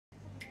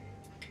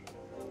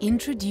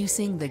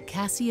Introducing the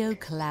Casio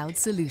Cloud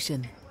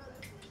Solution.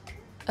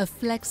 A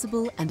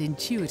flexible and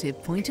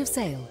intuitive point of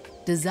sale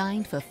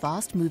designed for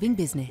fast-moving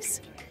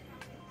business.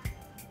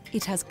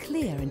 It has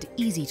clear and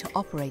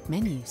easy-to-operate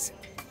menus,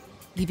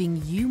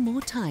 giving you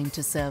more time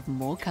to serve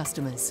more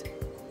customers.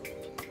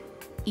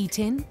 Eat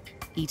in,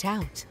 eat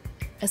out,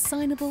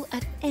 assignable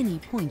at any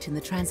point in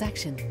the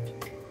transaction.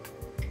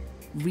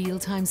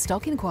 Real-time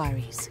stock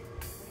inquiries.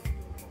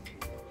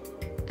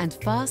 And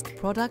fast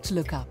product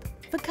lookup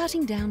for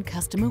cutting down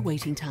customer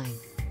waiting time.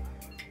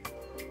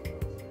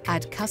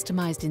 Add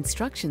customized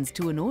instructions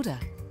to an order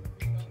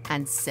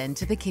and send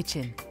to the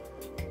kitchen.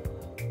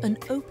 An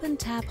open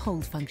tab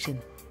hold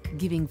function,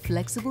 giving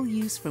flexible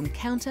use from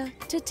counter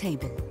to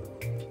table.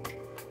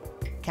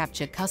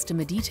 Capture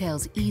customer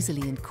details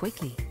easily and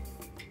quickly.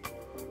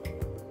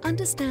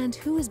 Understand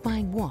who is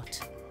buying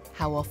what,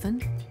 how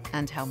often,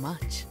 and how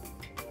much.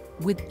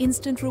 With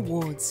instant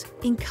rewards,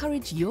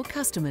 encourage your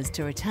customers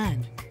to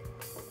return.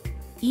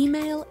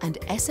 Email and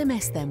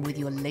SMS them with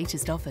your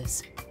latest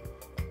offers.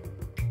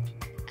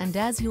 And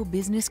as your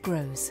business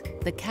grows,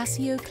 the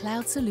Casio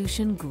Cloud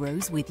Solution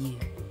grows with you.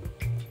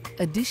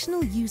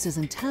 Additional users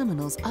and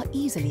terminals are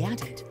easily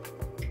added.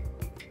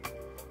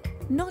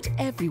 Not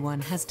everyone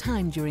has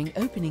time during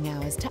opening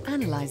hours to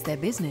analyze their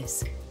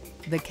business.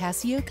 The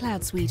Casio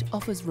Cloud Suite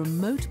offers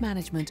remote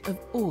management of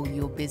all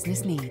your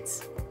business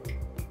needs.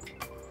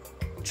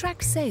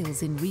 Track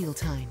sales in real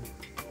time.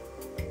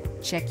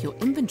 Check your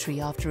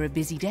inventory after a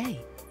busy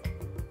day.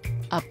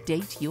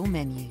 Update your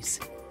menus.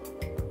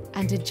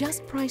 And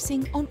adjust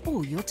pricing on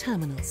all your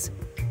terminals.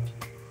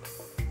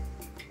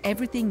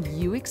 Everything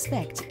you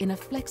expect in a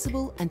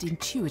flexible and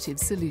intuitive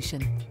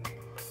solution.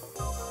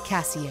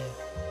 Casio,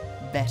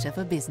 better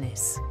for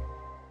business.